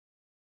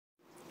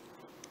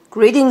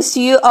Greetings to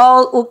you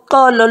all.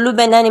 Uxolo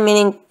lube nani,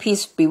 meaning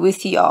peace be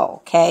with you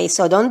all. Okay,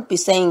 so don't be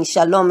saying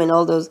shalom and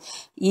all those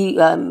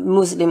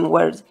Muslim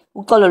words.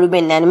 Uxolo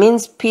lube nani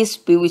means peace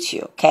be with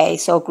you. Okay,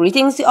 so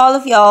greetings to all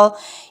of y'all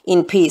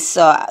in peace.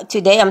 So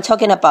today I'm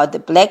talking about the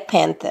Black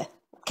Panther.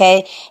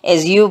 Okay,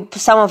 as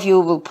some of you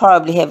will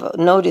probably have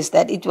noticed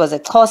that it was a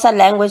Xhosa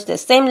language, the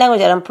same language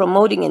that I'm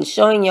promoting and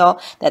showing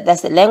y'all that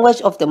that's the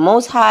language of the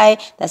Most High.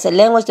 That's the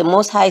language the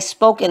Most High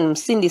spoke and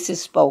Msindisi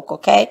spoke.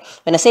 Okay,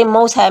 when I say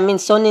Most High, I mean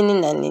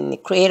Sonin and the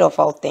Creator of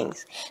all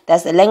things.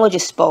 That's the language he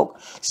spoke.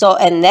 So,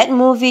 and that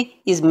movie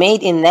is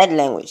made in that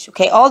language.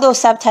 Okay, all those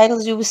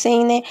subtitles you were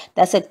seeing there,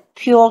 that's a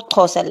pure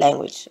Xhosa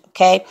language.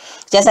 Okay,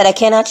 just that I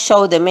cannot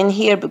show them in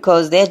here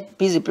because they're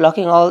busy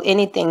blocking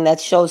anything that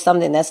shows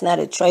something that's not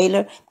a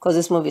trailer, because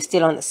this movie is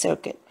still on the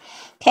circuit.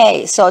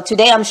 Okay, so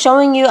today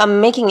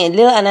I'm making a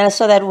little analysis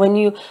so that when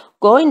you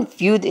go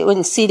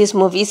and see this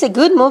movie, it's a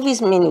good movie.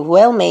 It's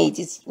well made.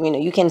 It's,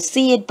 you can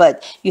see it,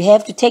 but you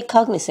have to take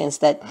cognizance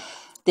that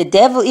the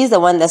devil is the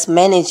one that's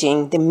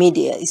managing the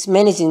media. It's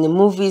managing the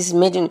movies,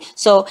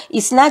 so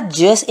it's not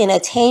just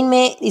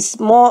entertainment. It's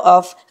more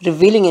of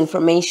revealing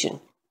information.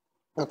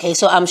 Okay,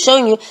 so I'm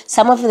showing you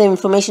some of the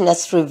information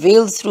that's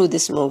revealed through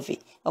this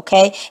movie.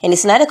 Okay, and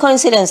it's not a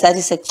coincidence that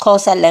it's a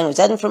Xhosa language.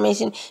 That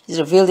information is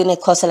revealed in a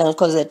Xhosa language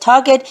because the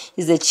target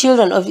is the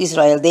children of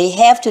Israel. They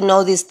have to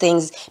know these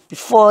things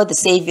before the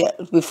Savior,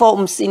 before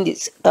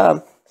Usonini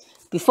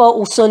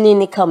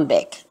come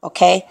back.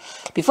 Okay,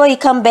 before he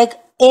come back,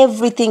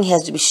 everything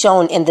has to be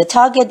shown, and the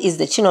target is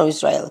the children of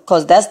Israel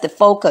because that's the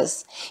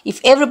focus.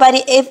 If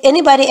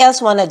anybody else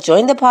want to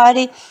join the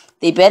party,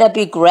 they better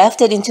be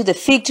grafted into the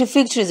fig tree.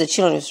 Fig tree is the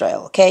children of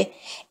Israel, okay?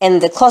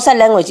 And the Xhosa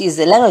language is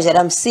the language that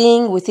I'm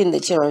seeing within the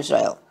children of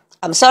Israel.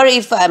 I'm sorry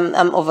if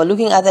I'm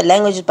overlooking other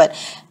languages, but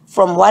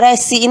from what I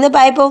see in the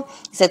Bible,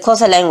 it's a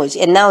Xhosa language.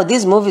 And now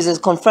these movies is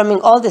confirming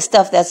all the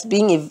stuff that's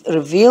being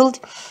revealed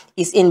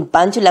is in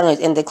Bantu language.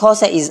 And the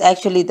Xhosa is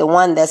actually the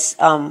one that's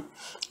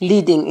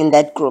leading in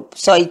that group.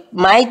 So it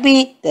might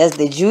be there's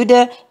the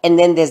Judah and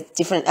then there's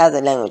different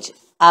other languages.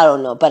 I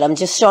don't know, but I'm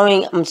just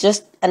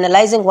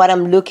analyzing what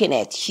I'm looking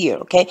at here,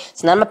 okay?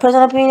 It's not my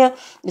personal opinion.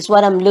 It's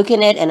what I'm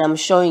looking at, and I'm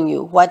showing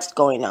you what's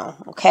going on,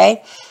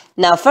 okay?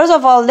 Now, first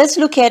of all, let's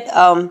look at,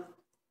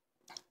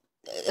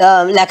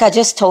 like I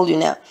just told you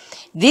now,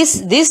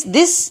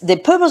 the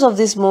purpose of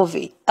this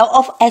movie,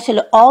 of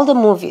actually all the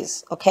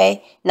movies,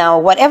 okay? Now,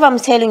 whatever I'm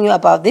telling you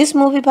about this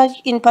movie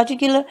in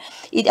particular,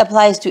 it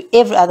applies to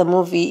every other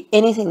movie,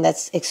 anything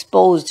that's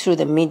exposed through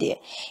the media.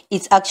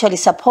 It's actually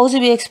supposed to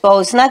be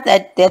exposed. It's not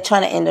that they're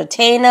trying to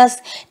entertain us.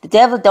 The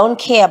devil don't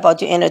care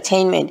about your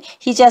entertainment.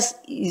 He just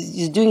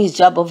is doing his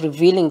job of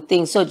revealing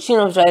things so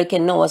children of Israel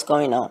can know what's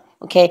going on.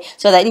 Okay,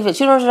 so that if the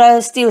children of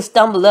Israel still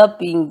stumble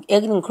up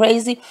acting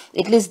crazy,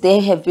 at least they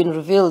have been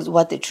revealed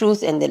what the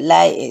truth and the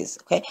lie is.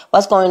 Okay,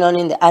 what's going on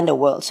in the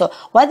underworld. So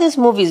what this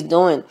movie is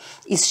doing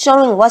is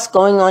showing what's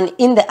going on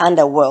in the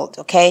underworld.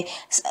 Okay,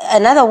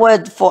 another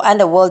word for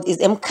underworld is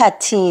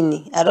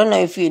emkhathini. I don't know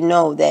if you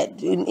know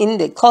that in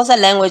the Xhosa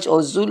language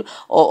or Zulu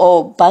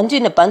or Bantu,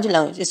 in the Bantu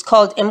language, it's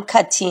called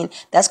emkhathini.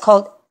 That's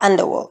called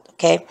underworld.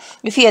 Okay,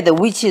 if you hear the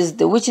witches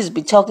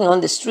be talking on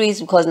the streets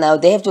because now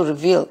they have to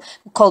reveal,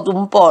 called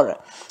umpora.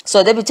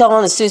 So they be talking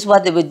on the streets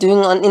what they were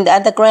doing in the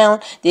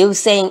underground. They were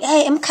saying,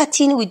 "Hey,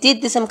 emkhathini, we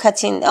did this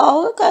emkhathini."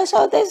 Oh, okay,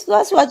 so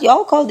that's what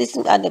y'all call this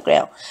in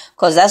underground,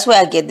 because that's where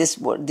I get this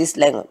word, this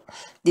language,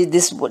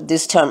 this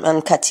term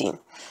emkhathini.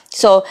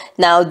 So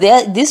now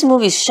this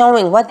movie is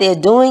showing what they're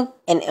doing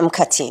in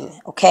emkhathini,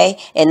 okay,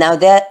 and now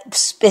they're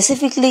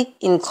specifically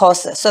in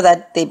Xhosa, so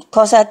that the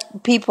Xhosa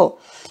people,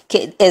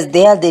 as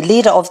they are the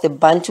leader of the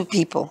Bantu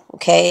people,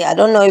 okay? I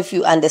don't know if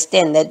you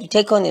understand that. You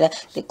take on it.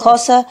 The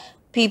Xhosa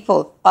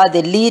people are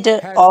the leader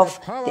of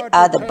the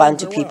other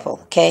Bantu people,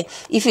 okay?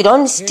 If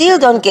you still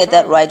don't get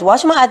that right,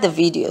 watch my other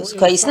videos,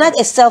 okay? It's not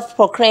a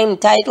self-proclaimed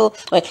title.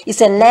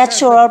 It's a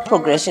natural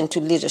progression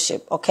to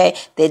leadership, okay?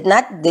 The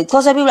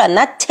Xhosa people are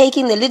not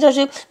taking the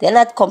leadership. They're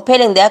not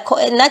compelling. They're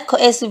not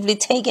coercively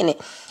taking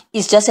it.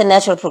 It's just a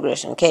natural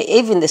progression, okay?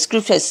 Even the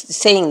scripture is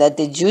saying that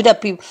the Judah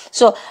people,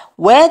 so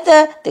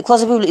whether the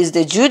Xhosa people is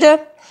the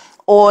Judah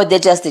or they're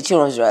just the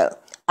children of Israel,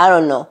 I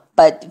don't know.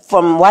 But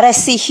from what I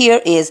see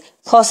here is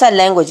Xhosa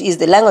language is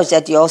the language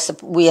that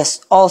we are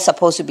all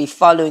supposed to be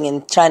following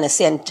and trying to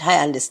see and try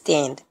to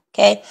understand,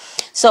 okay?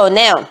 So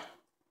now,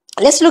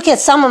 let's look at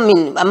some.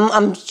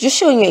 I'm just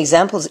showing you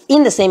examples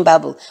in the same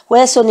Bible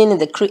where Sonini,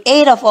 the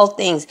creator of all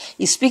things,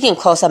 is speaking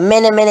Xhosa.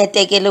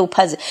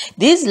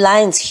 These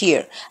lines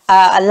here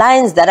are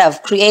lines that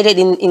I've created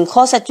in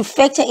Xhosa to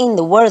factor in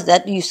the words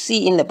that you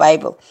see in the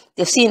Bible.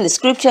 You see in the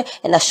scripture,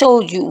 and I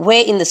showed you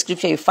where in the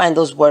scripture you find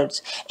those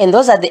words. And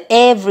those are the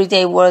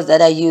everyday words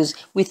that I use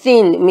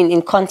within,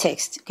 in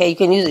context. Okay, you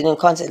can use it in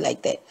context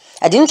like that.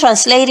 I didn't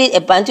translate it. A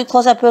Bantu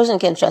Xhosa person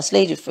can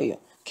translate it for you.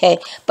 Okay,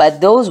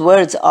 but those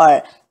words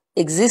are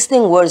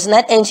existing words,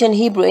 not ancient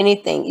Hebrew,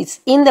 anything.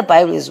 It's in the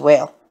Bible as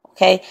well.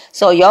 Okay,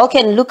 so y'all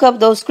can look up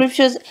those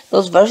scriptures,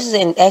 those verses,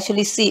 and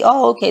actually see,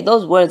 oh, okay,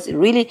 those words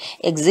really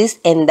exist.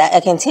 And that I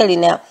can tell you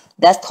now,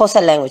 That's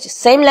Xhosa language.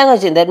 Same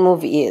language in that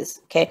movie is,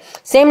 okay?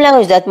 Same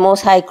language that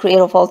Most High,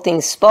 creator of all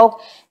things,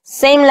 spoke.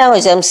 Same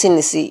language that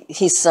Msindisi,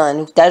 his son,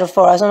 who died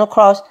for us on a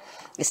cross.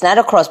 It's not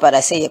a cross, but I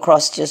say a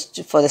cross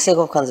just for the sake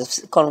of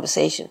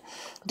conversation.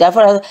 Died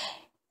for us.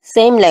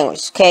 Same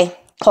language, okay?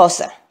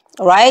 Xhosa.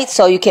 Right?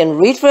 So you can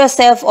read for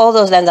yourself all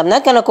those lines. I'm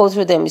not going to go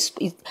through them.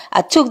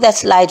 I took that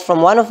slide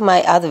from one of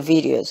my other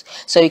videos.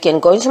 So you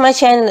can go into my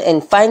channel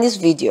and find this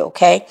video,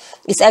 okay?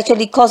 It's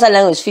actually Xhosa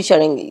language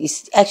featuring,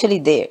 it's actually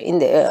there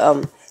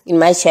in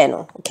my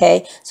channel,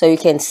 okay? So you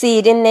can see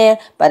it in there,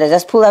 but I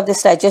just pulled up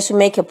this slide just to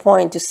make a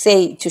point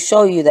to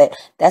show you that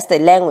that's the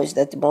language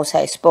that the Most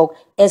High spoke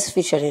as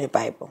featured in the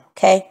Bible,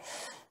 okay?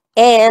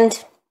 And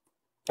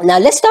now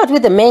let's start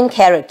with the main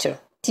character.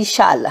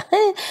 T'Challa.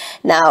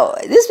 Now,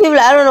 these people,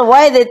 I don't know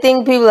why they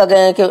think people are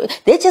going to kill.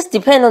 They just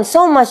depend on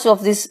so much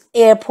of this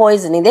air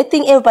poisoning. They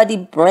think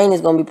everybody's brain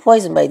is going to be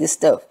poisoned by this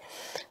stuff.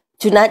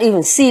 To not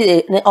even see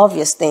the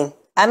obvious thing.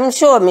 I'm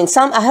sure,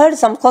 I heard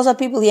some Xhosa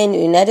people here in the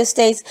United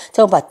States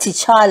talk about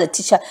T'Challa, the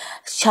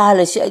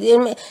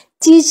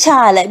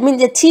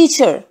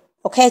teacher.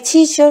 Okay,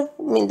 teacher,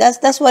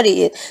 that's what it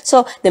is.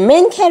 So the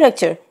main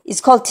character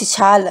is called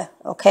T'Challa,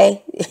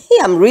 okay?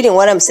 I'm reading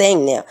what I'm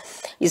saying now.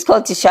 It's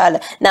called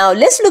T'Challa. Now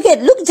let's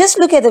just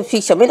look at the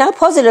picture. I'll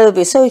pause a little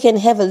bit so you can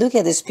have a look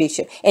at this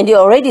picture. And you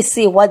already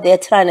see what they're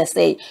trying to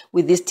say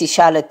with this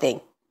T'Challa thing.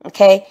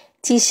 Okay?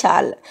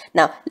 T'Challa.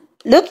 Now,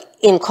 look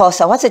in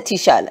Xhosa. What's a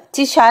T'Challa?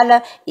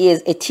 T'Challa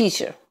is a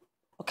teacher.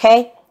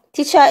 Okay?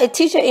 A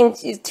teacher in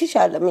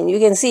T'Challa. You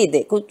can see it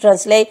there. Could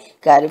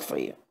translate, got it for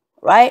you.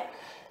 Right?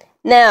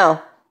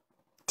 Now,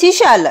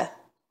 T'Challa.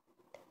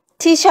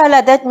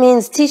 T'Challa, that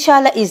means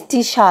T'Challa is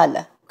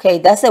T'Challa. Okay,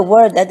 that's a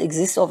word that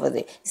exists over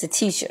there. It's a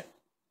teacher.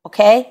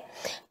 Okay?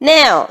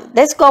 Now,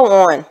 let's go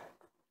on.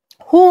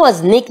 Who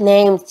was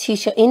nicknamed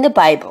teacher in the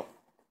Bible?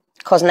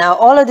 Because now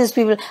all of these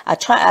people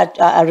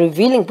are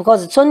revealing,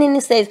 because the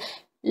Tonini says,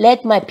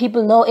 let my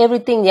people know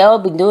everything they all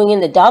been doing in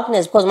the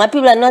darkness, because my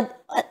people are not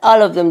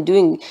all of them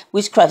doing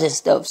witchcraft and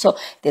stuff. So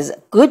there's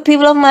good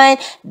people of mine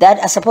that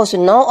are supposed to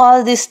know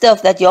all this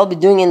stuff that you all be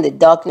doing in the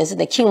darkness, in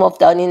the kingdom of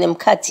darkness, in them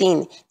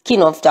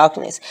kingdom of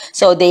darkness.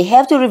 So they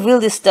have to reveal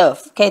this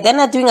stuff. Okay, they're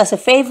not doing us a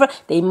favor.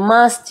 They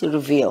must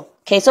reveal.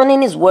 Okay, so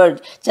in his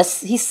word,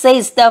 just he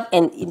says stuff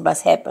and it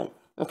must happen.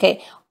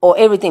 Okay, or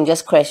everything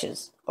just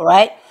crashes. All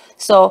right.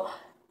 So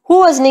who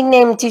was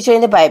nicknamed teacher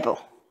in the Bible?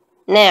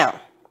 Now,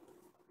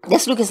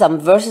 let's look at some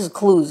verses,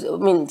 clues.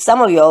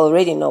 Some of you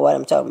already know what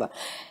I'm talking about.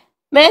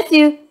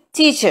 Matthew,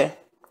 teacher.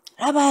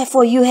 Rabbi,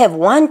 for you have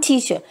one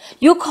teacher.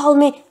 You call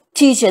me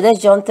teacher. That's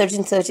John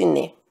 13:13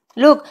 there.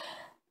 Look,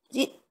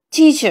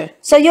 teacher.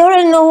 So you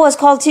already know who was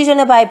called teacher in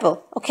the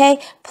Bible. Okay?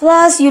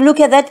 Plus, you look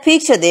at that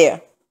picture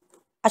there.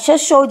 I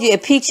just showed you a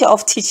picture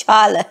of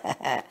T'Challa.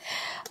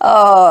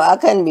 Oh, I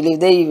can't believe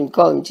they even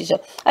call him teacher.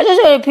 I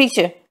just showed you a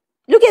picture.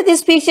 Look at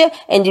this picture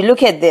and you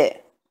look at there.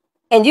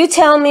 And you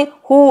tell me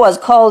who was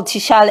called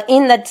T'Challa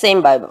in that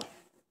same Bible.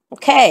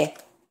 Okay.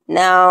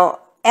 Now,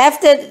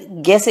 after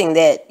guessing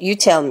that, you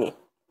tell me.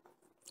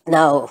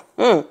 Now,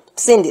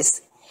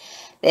 Msindisi.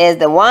 There's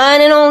the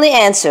one and only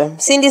answer.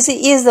 Msindisi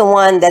is the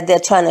one that they're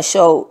trying to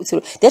show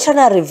through. They're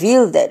trying to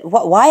reveal that.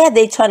 Why are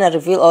they trying to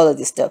reveal all of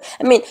this stuff?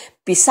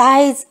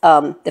 Besides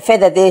the fact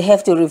that they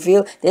have to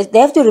reveal, they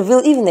have to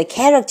reveal even the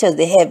characters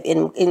they have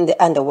in the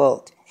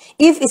underworld.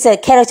 If it's a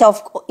character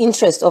of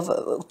interest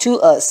to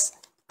us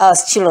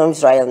children of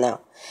Israel now.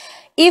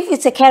 If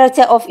it's a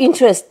character of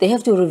interest, they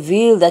have to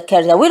reveal that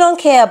character. We don't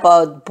care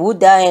about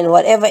Buddha and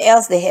whatever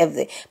else they have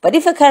there. But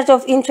if a character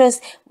of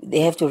interest,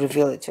 they have to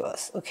reveal it to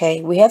us,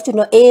 okay? We have to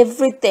know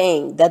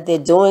everything that they're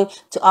doing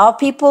to our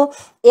people,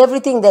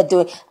 everything they're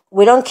doing.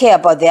 We don't care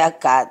about their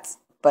gods,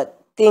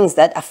 but things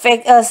that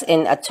affect us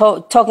and are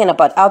talking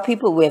about our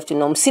people, we have to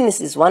know.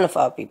 Msindisi is one of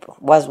our people,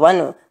 was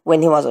one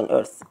when he was on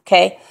earth,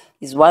 okay?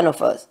 He's one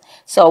of us.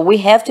 So we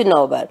have to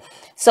know about it.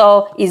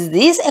 So is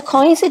this a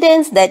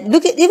coincidence that,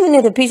 look at, even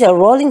in the picture,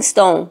 Rolling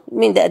Stone,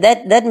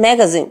 that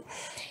magazine,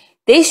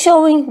 they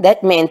showing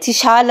that man,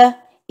 T'Challa,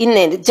 in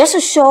it, just to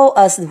show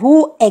us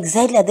who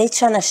exactly are they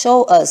trying to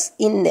show us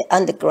in the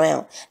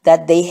underground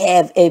that they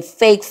have a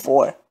fake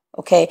for,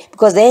 okay?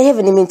 Because they have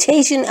an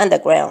imitation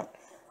underground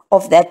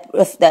of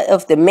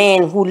the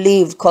man who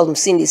lived called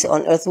Msindisi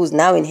on earth, who's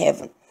now in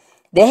heaven.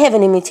 They have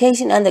an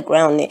imitation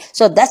underground there.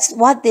 So that's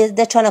what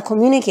they're trying to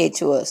communicate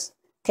to us.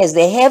 Because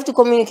they have to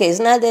communicate. It's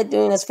not that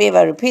doing us a favor,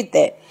 I repeat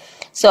that.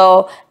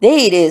 So there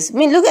it is.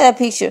 Look at that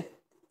picture.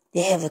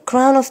 They have a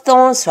crown of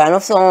thorns,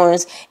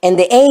 and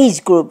the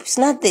age group. It's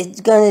not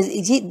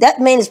that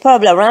man is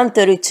probably around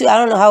 32. I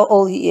don't know how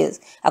old he is.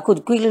 I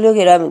could quickly look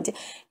it up.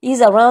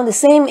 He's around the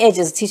same age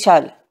as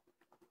T'Challa.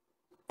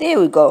 There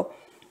we go.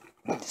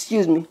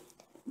 Excuse me.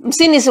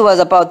 Msindisi was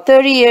about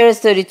 30 years,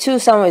 32,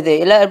 somewhere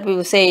there. A lot of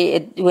people say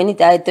when he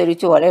died,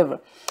 32, whatever.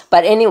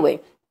 But anyway,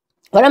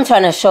 what I'm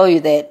trying to show you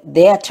that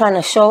they are trying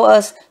to show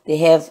us they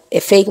have a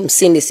fake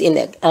Msindisi in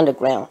the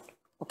underground.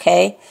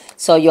 Okay?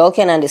 So y'all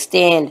can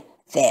understand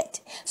that.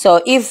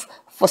 So if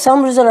for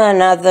some reason or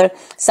another,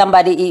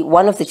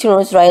 one of the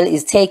children of Israel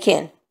is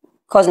taken,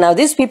 Because now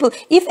these people,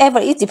 if ever,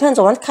 it depends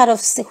on what kind of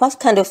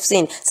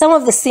sin. Some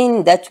of the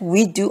sin that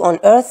we do on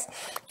earth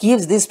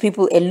gives these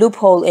people a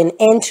loophole, an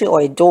entry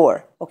or a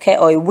door, okay,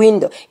 or a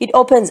window. It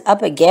opens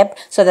up a gap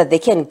so that they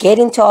can get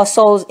into our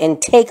souls and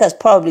take us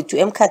probably to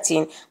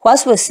Mkatin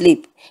whilst we're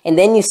asleep. And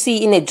then you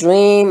see in a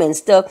dream and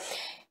stuff.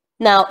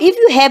 Now, if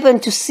you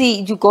happen to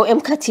see, you go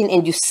Mkatin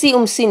and you see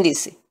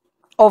Umsindisi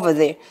over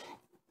there,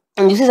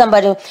 and you see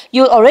somebody,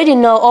 you already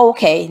know, oh,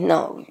 okay,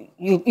 no,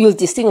 you'll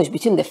distinguish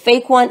between the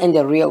fake one and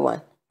the real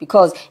one.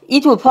 Because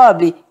it will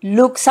probably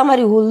look,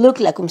 somebody who look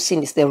like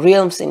Umsindis, the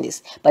real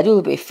Umsindis, but it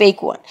will be a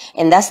fake one.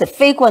 And that's the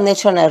fake one they're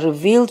trying to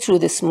reveal through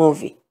this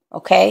movie.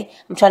 Okay?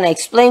 I'm trying to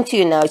explain to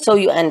you now so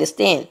you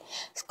understand.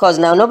 Because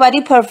now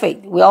nobody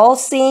perfect. We all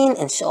sin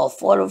and shall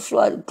fall of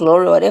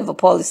glory, whatever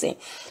Paul is saying.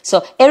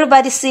 So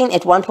everybody's sin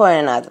at one point or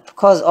another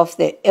because of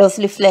the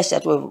earthly flesh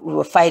that we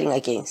were fighting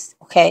against.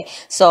 Okay?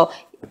 So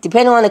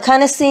depending on the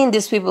kind of sin,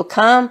 these people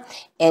come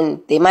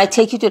and they might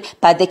take you to,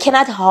 but they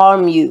cannot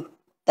harm you.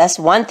 That's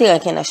one thing I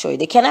can assure you.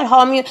 They cannot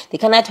harm you. They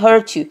cannot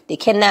hurt you. They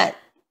cannot.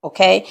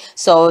 Okay?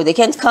 So they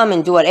can come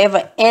and do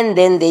whatever and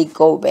then they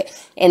go back.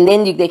 And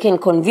then they can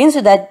convince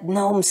you that,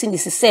 no, sin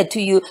is said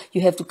to you,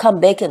 you have to come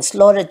back and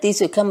slaughter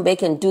this, you come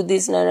back and do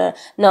this.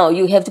 No,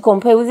 you have to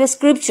compare with the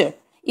scripture.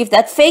 If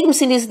that fake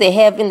Mercedes they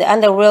have in the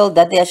underworld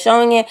that they are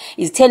showing you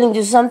is telling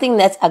you something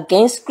that's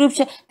against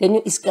scripture, then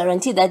it's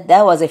guaranteed that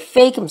that was a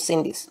fake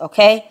Mercedes.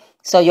 Okay?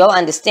 So y'all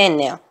understand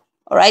now.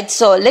 Alright,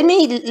 so let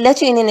me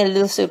let you in a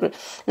little secret.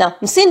 Now,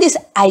 Mercedes,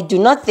 I do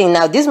not think,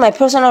 now this is my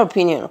personal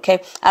opinion,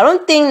 okay? I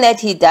don't think that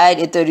he died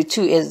at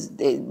 32 as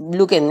they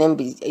look at them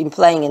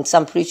implying in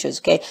some preachers,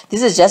 okay?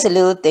 This is just a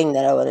little thing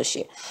that I want to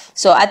share.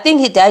 So I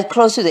think he died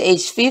close to the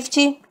age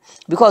 50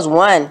 because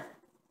one,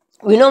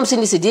 we know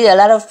Msindisi did a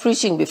lot of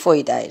preaching before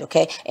he died,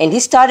 okay? And he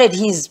started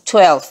his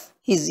 12th,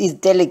 his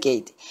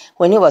delegate,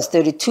 when he was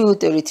 32,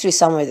 33,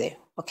 somewhere there,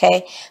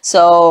 okay?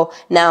 So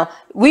now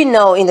we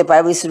know in the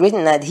Bible it's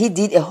written that he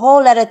did a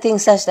whole lot of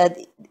things such that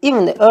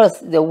even the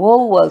earth, the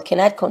whole world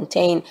cannot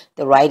contain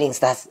the writings.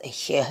 That's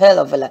a hell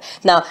of a lot.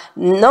 Now,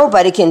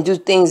 nobody can do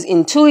things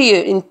in 2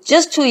 years, in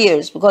just 2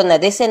 years, because now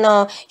they say,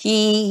 no,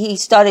 he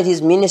started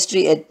his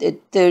ministry at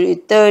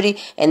 30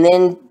 and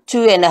then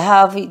 33 and a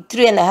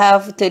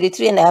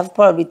half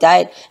probably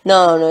died.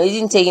 No, it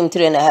didn't take him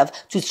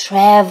 3.5 to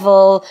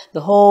travel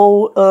the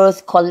whole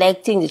earth,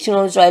 collecting the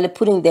children of Israel,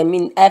 putting them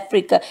in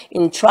Africa,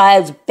 in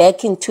tribes,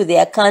 back into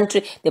their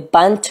country, the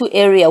Bantu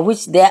area,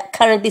 which they are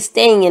currently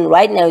staying in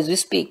right now as we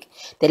speak.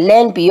 The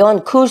land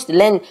beyond Kush, the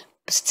land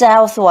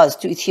southwards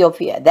to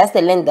Ethiopia. That's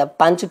the land that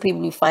Bantu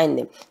people will find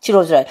them.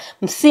 Children of Israel.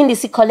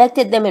 Msindisi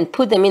collected them and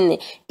put them in there.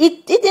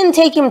 It didn't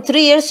take him 3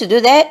 years to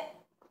do that.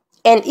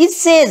 And it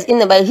says in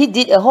the Bible, he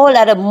did a whole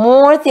lot of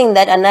more things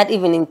that are not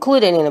even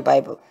included in the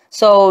Bible.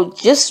 So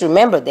just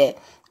remember that.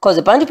 Because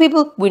the Bantu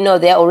people, we know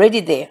they're already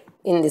there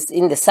in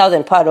the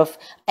southern part of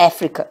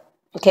Africa.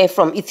 Okay,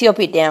 from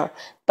Ethiopia down.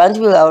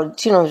 Bantu people, our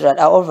children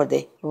are over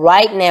there.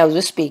 Right now as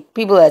we speak,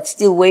 people are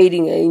still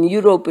waiting in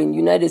Europe and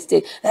United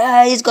States.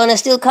 He's going to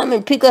still come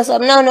and pick us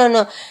up.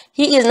 No.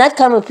 He is not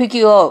coming to pick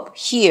you up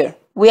here.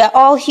 We are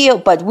all here,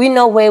 but we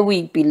know where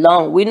we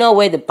belong. We know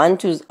where the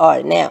Bantus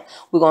are now.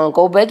 We're going to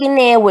go back in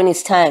there when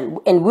it's time,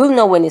 and we'll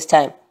know when it's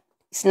time.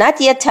 It's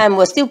not yet time.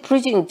 We're still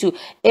preaching to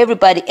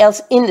everybody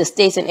else in the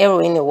States and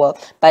everywhere in the world.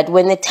 But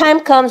when the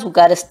time comes, we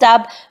got to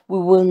stop. We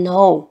will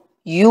know.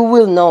 You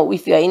will know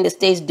if you are in the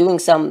States doing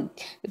some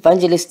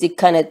evangelistic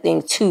kind of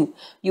thing too.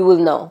 You will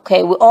know,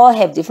 okay? We all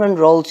have different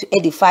roles to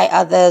edify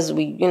others.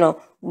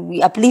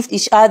 We uplift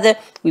each other.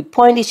 We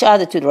point each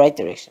other to the right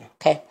direction,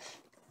 okay?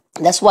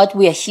 That's what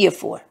we are here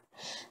for.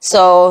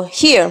 So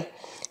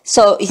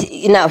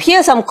now here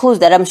are some clues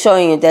that I'm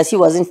showing you that he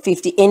wasn't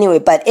 50 anyway.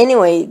 But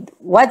anyway,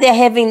 what they're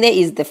having there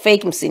is the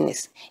fake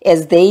Msinis,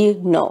 as they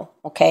know,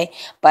 okay?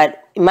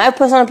 But in my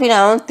personal opinion,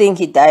 I don't think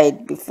he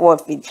died before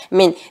 50. I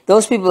mean,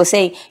 those people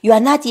say, you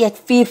are not yet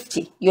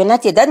 50. You're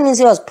not yet. That means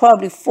he was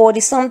probably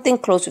 40-something,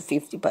 close to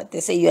 50. But they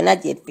say you're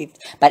not yet 50.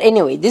 But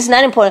anyway, this is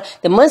not important.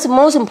 The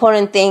most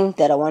important thing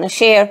that I want to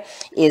share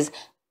is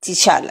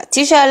T'Challa.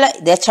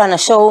 T'Challa, they're trying to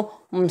show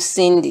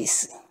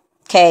Msindisi.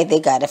 Okay,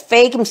 they got a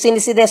fake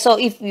Msindisi there. So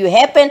if you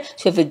happen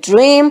to have a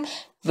dream,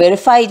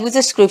 verify it with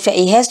the scripture.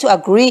 It has to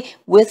agree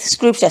with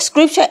scripture.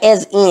 Scripture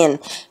as in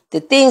the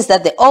things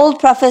that the old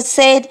prophets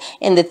said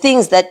and the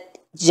things that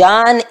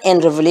John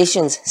and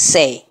Revelations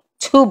say.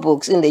 2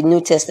 books in the New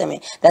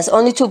Testament. That's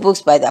only 2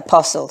 books by the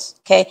apostles,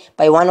 okay,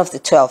 by one of the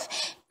 12.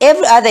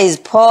 Every other is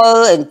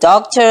Paul and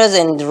doctors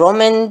and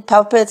Roman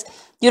puppets.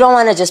 You don't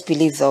want to just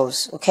believe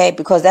those, okay?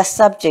 Because that's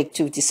subject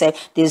to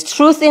deception. There's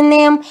truth in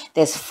them,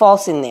 there's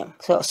false in them.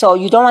 So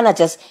you don't want to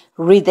just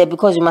read that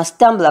because you must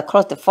stumble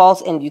across the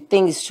false and you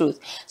think it's truth.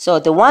 So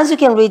the ones you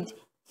can read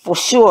for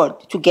sure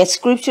to get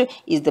scripture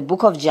is the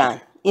book of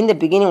John. In the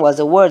beginning was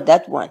the word,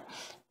 that one.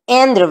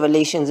 And the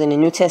Revelations in the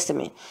New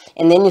Testament.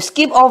 And then you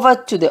skip over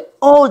to the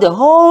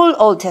whole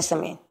Old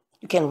Testament.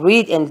 You can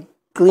read and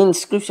glean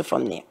scripture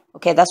from there.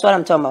 Okay, that's what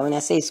I'm talking about when I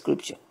say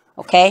scripture.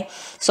 Okay,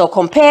 so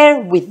compare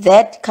with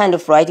that kind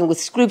of writing with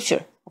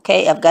scripture.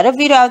 Okay, I've got a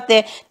video out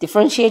there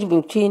differentiating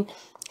between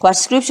what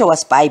scripture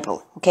was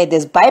Bible. Okay,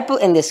 there's Bible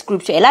and there's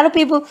scripture. A lot of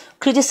people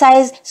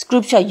criticize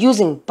scripture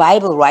using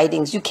Bible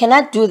writings. You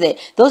cannot do that.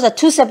 Those are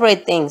two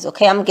separate things.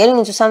 Okay, I'm getting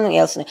into something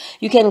else now.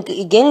 You can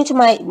get into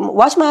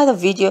watch my other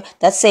video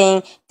that's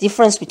saying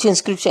difference between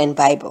scripture and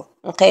Bible.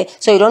 Okay,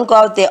 so you don't go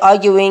out there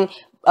arguing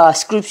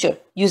scripture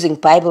using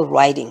Bible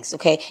writings.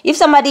 Okay, if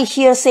somebody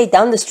here, say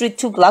down the street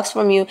 2 blocks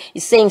from you,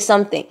 is saying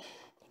something,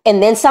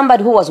 and then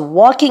somebody who was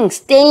walking,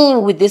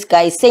 staying with this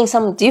guy is saying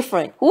something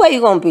different, who are you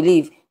going to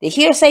believe? The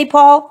hearsay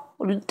Paul,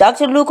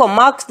 Dr. Luke, or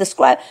Mark the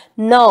scribe?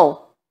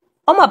 No.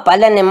 Oma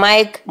Balan and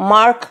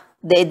Mark,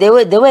 they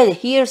were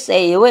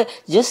hearsay. They were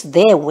just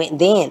there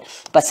then.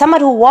 But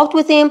somebody who walked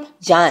with him,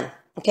 John.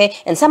 Okay,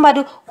 and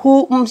somebody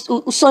who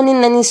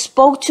Sonin and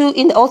spoke to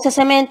in the Old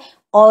Testament,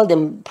 all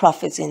the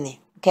prophets in there.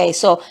 Okay,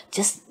 so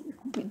just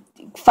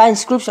find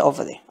scripture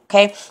over there.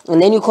 Okay,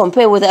 and then you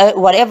compare with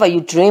whatever you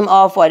dream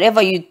of,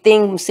 whatever you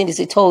think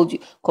Cindy told you,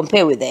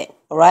 compare with that.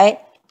 All right,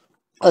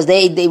 because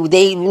they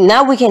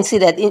now we can see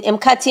that in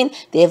Mkatin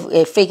they have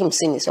a fake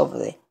Msinis over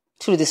there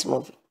through this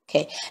movie.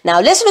 Okay,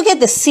 now let's look at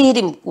the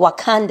city,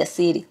 Wakanda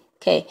city.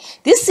 Okay,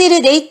 this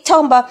city they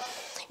talk about,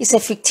 it's a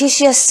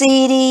fictitious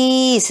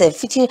city. It's a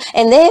fictitious,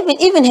 and they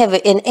even have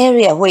an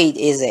area where it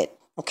is at.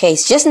 Okay,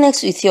 it's just next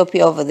to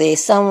Ethiopia over there,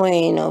 somewhere,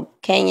 you know,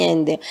 Kenya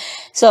and there.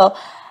 So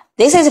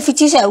they say it's a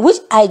fictitious, which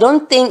I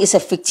don't think is a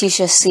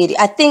fictitious city.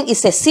 I think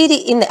it's a city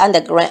in the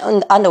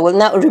underworld.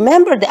 Now,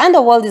 remember, the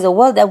underworld is a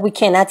world that we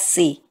cannot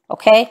see.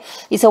 Okay,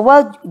 it's a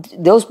world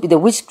the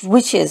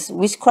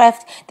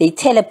witchcraft they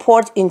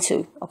teleport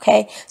into.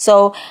 Okay,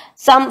 so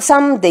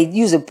some they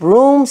use a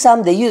broom,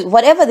 some they use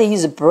whatever they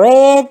use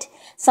bread,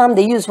 some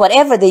they use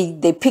whatever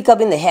they pick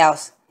up in the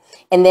house,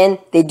 and then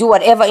they do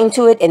whatever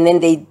into it, and then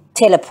they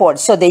teleport.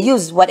 So they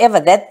use whatever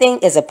that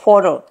thing as a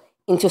portal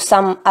into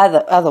some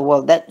other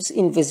world that's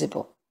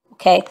invisible.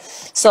 Okay,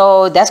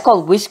 so that's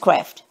called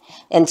witchcraft,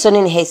 and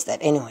Sonin hates that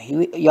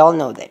anyway. You all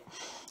know that.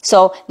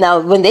 So now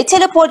when they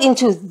teleport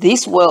into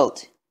this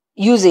world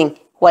using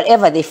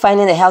whatever they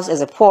find in the house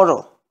as a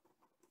portal,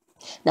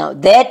 now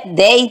that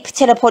they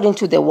teleport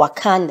into the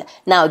Wakanda.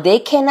 Now they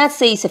cannot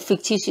say it's a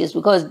fictitious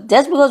because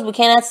we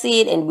cannot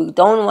see it and we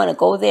don't want to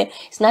go there.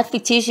 It's not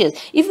fictitious.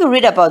 If you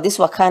read about this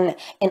Wakanda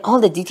and all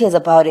the details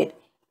about it,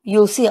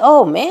 you'll see,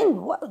 oh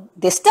man,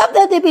 the stuff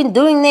that they've been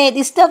doing there,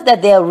 the stuff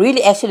that they are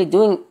really actually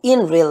doing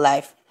in real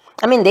life.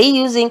 I mean, they're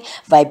using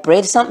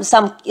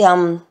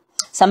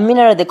some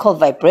mineral they call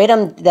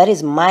vibratum that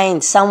is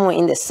mined somewhere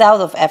in the south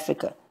of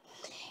Africa,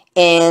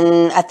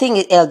 and I think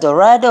it's El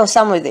Dorado or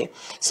somewhere there.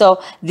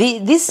 So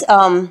this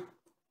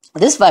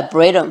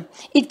vibratum,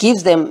 it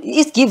gives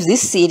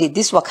this city,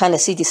 this Wakanda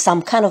city,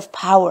 some kind of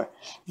power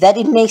that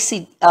it makes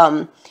it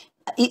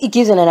it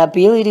gives it an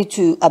ability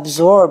to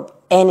absorb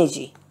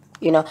energy,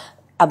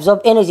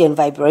 absorb energy and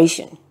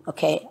vibration.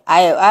 Okay,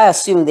 I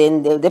assume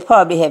then they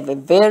probably have a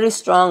very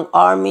strong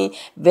army,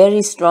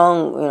 very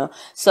strong,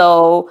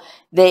 so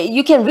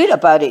you can read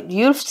about it.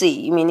 You'll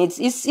see. I mean,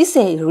 it's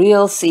a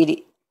real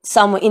city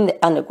somewhere in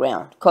the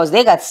underground because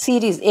they got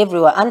cities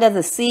everywhere, under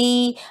the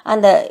sea,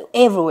 under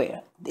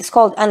everywhere. It's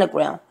called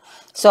underground.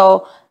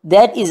 So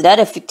that is not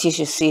a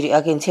fictitious city.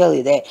 I can tell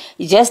you that.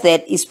 It's just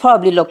that it's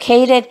probably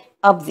located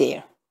up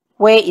there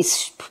where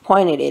it's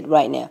pointed at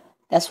right now.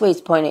 That's where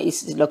it's pointed.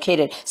 It's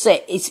located. So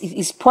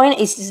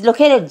it's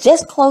located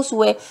just close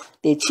where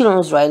the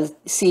children's right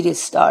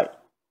cities start.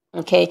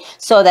 Okay,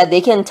 so that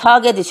they can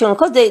target the children.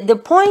 Because the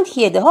point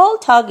here, the whole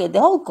target, the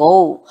whole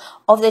goal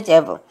of the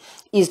devil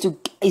is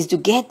to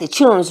get the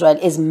children's right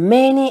as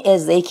many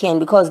as they can,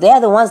 because they are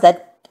the ones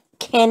that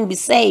can be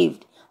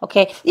saved.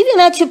 Okay, if you're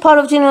not part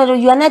of children,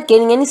 you are not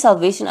getting any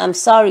salvation. I'm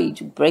sorry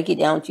to break it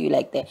down to you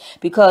like that,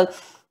 because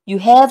you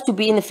have to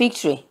be in the fig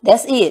tree.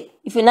 That's it.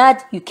 If you're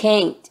not, you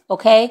can't.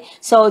 Okay,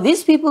 so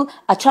these people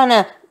are trying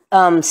to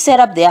set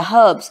up their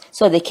hubs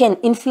so they can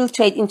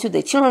infiltrate into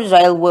the children's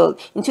Israel world,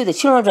 into the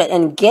children's Israel,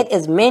 and get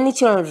as many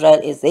children's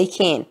Israel as they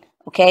can.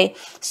 Okay,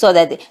 so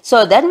that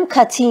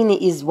Mkatini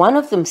is one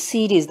of them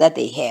cities that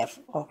they have.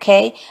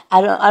 Okay,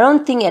 I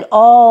don't think at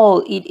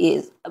all it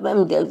is. I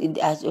mean,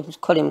 I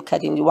call him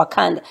Mkatini,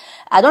 Wakanda.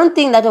 I don't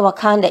think that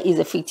Wakanda is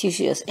a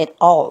fictitious at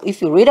all.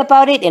 If you read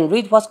about it and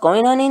read what's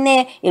going on in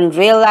there in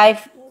real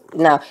life.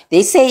 Now,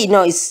 they say,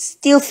 it's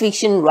still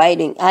fiction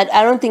writing. I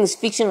don't think it's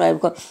fiction writing,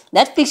 because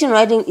that fiction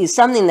writing is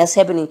something that's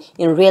happening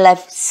in real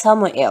life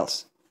somewhere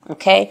else.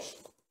 Okay?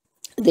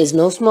 There's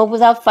no smoke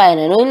without fire.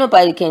 I know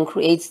nobody can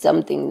create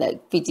something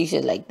like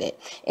fictitious like that.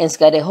 And it's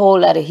got a whole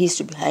lot of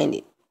history behind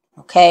it.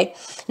 Okay?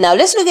 Now,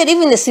 let's look at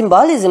even the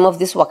symbolism of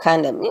this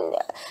Wakanda. I mean,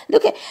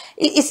 look at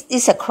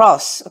it's a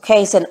cross.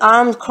 Okay? It's an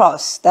armed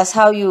cross. That's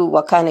how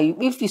Wakanda.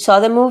 If you saw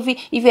the movie,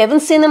 if you haven't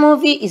seen the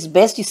movie, it's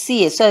best you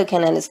see it so you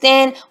can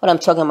understand what I'm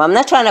talking about. I'm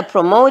not trying to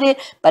promote it,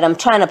 but I'm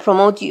trying to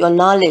promote your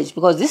knowledge,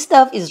 because this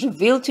stuff is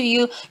revealed to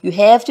you. You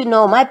have to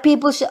know. My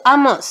people should,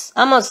 Amos,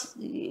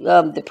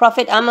 the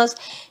prophet Amos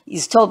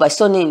is told by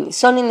Sonin.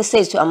 Sonin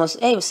says to Amos,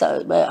 hey,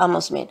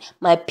 Amos man,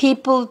 my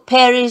people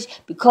perish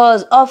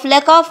because of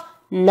lack of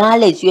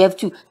knowledge. You have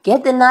to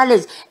get the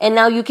knowledge. And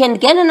now you can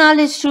get the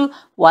knowledge through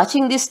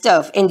watching this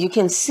stuff. And you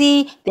can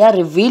see they are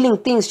revealing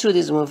things through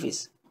these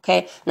movies.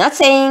 Okay, not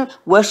saying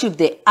worship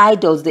the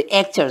idols, the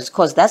actors,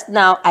 because that's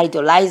now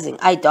idolizing,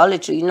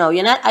 idolatry. You know,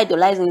 you're not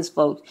idolizing these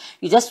folks.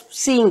 You're just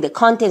seeing the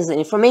contents and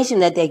information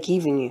that they're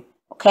giving you.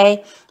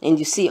 Okay, and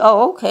you see,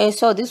 oh, okay,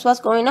 so this is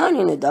what's going on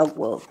in the dark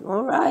world.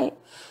 All right.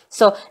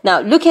 So now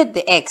look at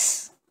the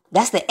X.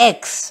 That's the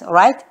X, all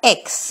right?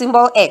 X,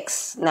 symbol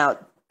X. Now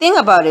think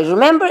about it.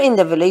 Remember in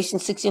Revelation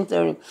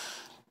 16:30.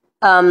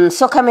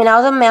 So coming out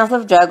of the mouth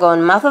of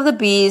dragon, mouth of the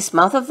beast,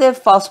 mouth of the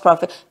false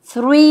prophet,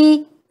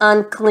 3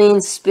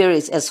 unclean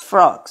spirits as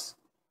frogs.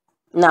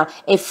 Now,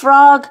 a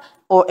frog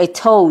or a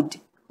toad,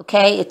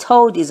 okay? A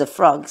toad is a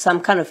frog,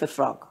 some kind of a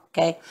frog,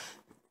 okay?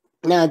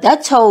 Now,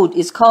 that toad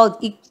is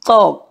called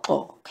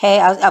Xhosa, okay?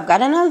 I've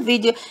got another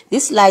video.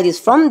 This slide is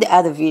from the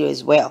other video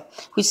as well,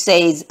 which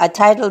says, I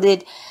titled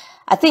it,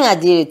 I think I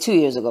did it 2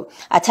 years ago.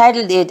 I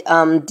titled it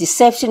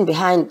Deception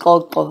Behind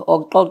Xhosa,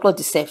 or Xhosa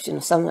Deception,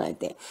 or something like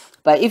that.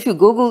 But if you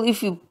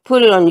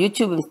put it on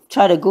YouTube and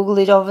try to Google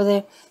it over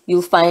there,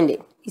 you'll find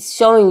it. It's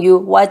showing you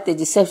what the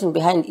deception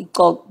behind it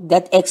called,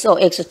 that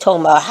XOX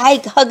talking about.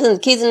 Hugging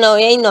kids, no,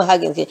 it ain't no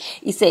hugging kids.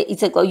 You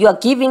are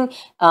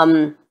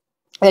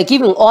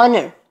giving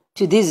honor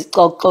to these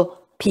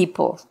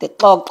people, the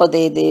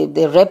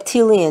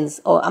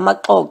reptilians, or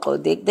amakoko.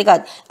 They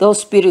got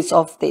those spirits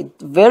of the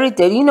very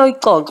dirty. You know,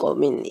 I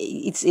mean,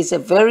 it's a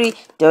very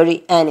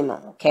dirty animal.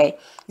 Okay,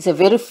 it's a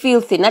very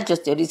filthy, not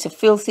just dirty. It's a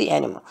filthy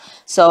animal.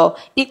 So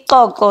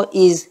ikoko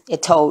is a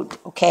toad.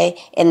 Okay,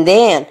 and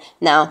then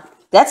now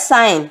that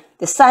sign,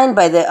 the sign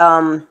by the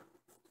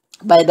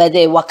by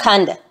the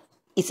Wakanda,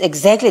 it's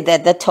exactly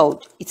that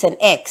toad. It's an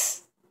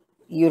X.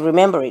 You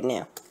remember it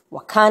now.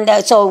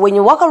 Wakanda. So when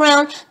you walk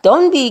around,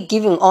 don't be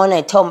giving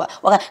honor to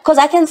because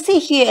I can see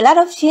here a lot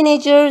of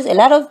teenagers, a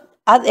lot of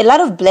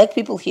black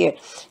people here.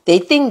 They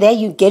think that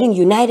you're getting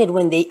united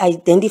when they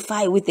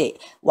identify with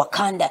it.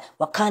 Wakanda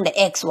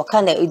X,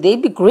 Wakanda. They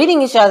be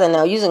greeting each other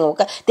now using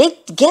Wakanda. They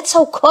get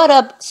so caught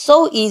up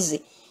so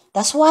easy.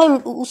 That's why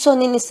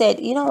Usonini said,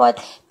 you know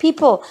what,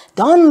 people,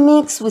 don't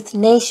mix with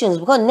nations,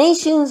 because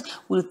nations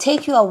will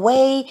take you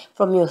away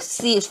from your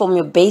seeds, from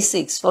your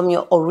basics, from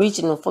your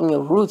original, from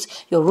your roots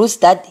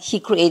that he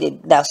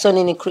created, that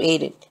Usonini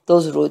created,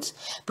 those roots.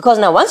 Because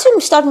now once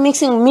you start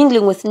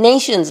mingling with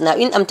nations, now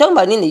I'm talking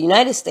about in the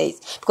United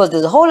States, because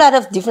there's a whole lot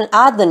of different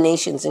other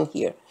nations in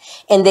here.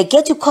 And they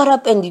get you caught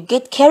up and you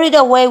get carried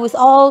away with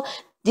all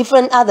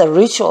different other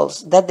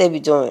rituals that they be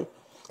doing.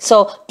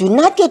 So do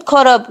not get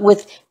caught up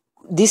with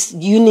this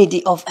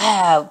unity of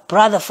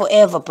brother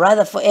forever,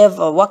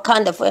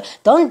 Wakanda forever.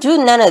 Don't do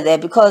none of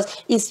that,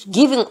 because it's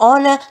giving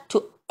honor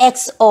to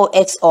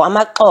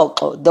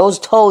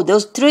XOXO,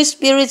 those 3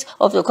 spirits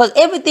of the, because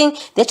everything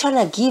they're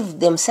trying to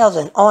give themselves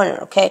an honor.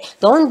 Okay,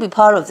 don't be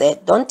part of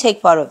that. Don't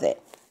take part of that.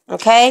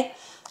 Okay,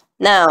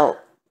 now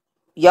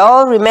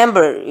y'all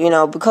remember, you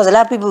know, because a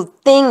lot of people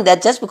think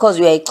that just because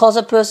you're a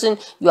Xhosa person,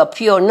 you are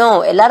pure.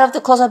 No, a lot of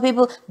the Xhosa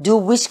people do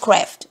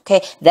witchcraft,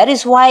 okay? That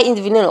is why in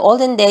the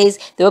olden days,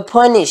 they were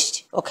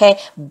punished, okay?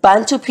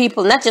 Bantu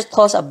people, not just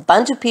Xhosa,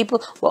 Bantu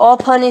people were all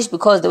punished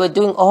because they were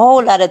doing a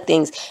whole lot of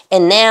things.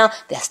 And now,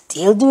 they're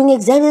still doing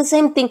exactly the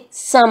same thing,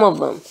 some of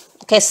them.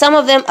 Okay, some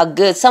of them are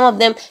good. Some of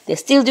them, they're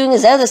still doing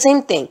exactly the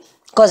same thing.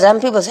 Because some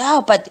people say,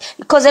 oh, but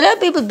because a lot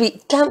of people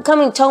be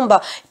coming talking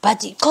about,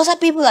 but because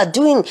people are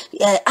doing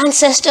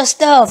ancestor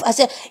stuff. I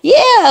said,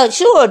 yeah,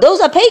 sure,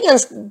 those are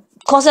pagans,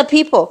 Xhosa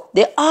people.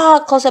 There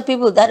are Xhosa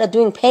people that are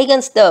doing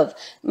pagan stuff.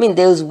 I mean,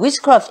 there's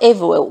witchcraft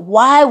everywhere.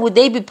 Why would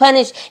they be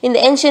punished in the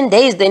ancient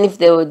days then if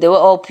they were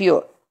all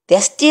pure? They're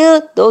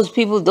still those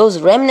people, those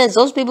remnants,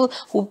 those people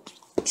who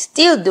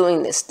still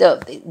doing this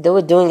stuff. They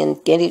were doing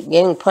and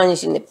getting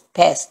punished in the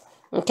past.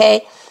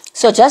 Okay,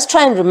 so just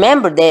try and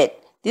remember that.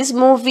 This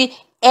movie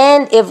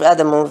and every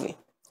other movie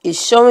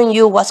is showing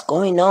you what's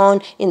going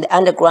on in the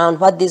underground,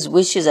 what these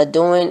witches are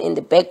doing in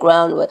the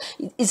background.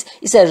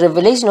 It's a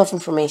revelation of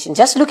information.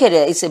 Just look at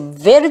it. It's a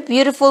very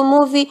beautiful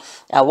movie.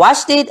 I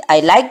watched it. I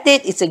liked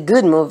it. It's a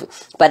good movie.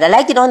 But I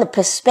like it on the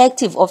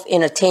perspective of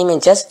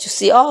entertainment, just to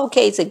see, oh,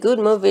 okay, it's a good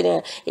movie.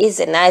 It's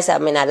a nice, I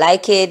mean, I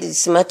like it.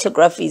 Its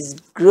cinematography is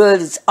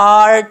good. It's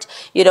art.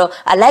 You know,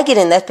 I like it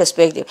in that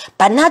perspective.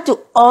 But not to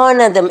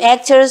honor them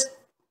actors.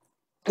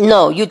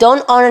 No, you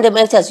don't honor the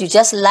actors. You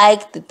just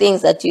like the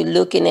things that you're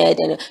looking at,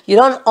 and you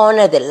don't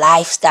honor the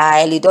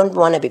lifestyle. You don't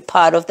want to be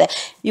part of that.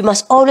 You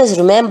must always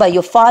remember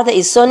your father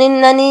is Sonin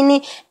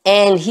Nanini,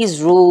 and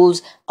his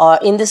rules are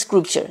in the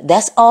scripture.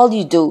 That's all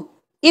you do.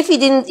 If he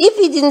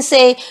didn't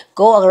say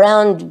go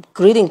around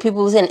greeting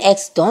people with an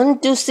X,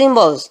 don't do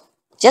symbols.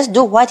 Just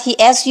do what he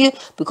asks you,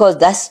 because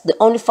that's the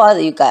only father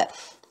you got.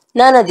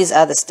 None of this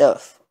other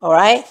stuff. All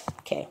right?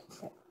 Okay.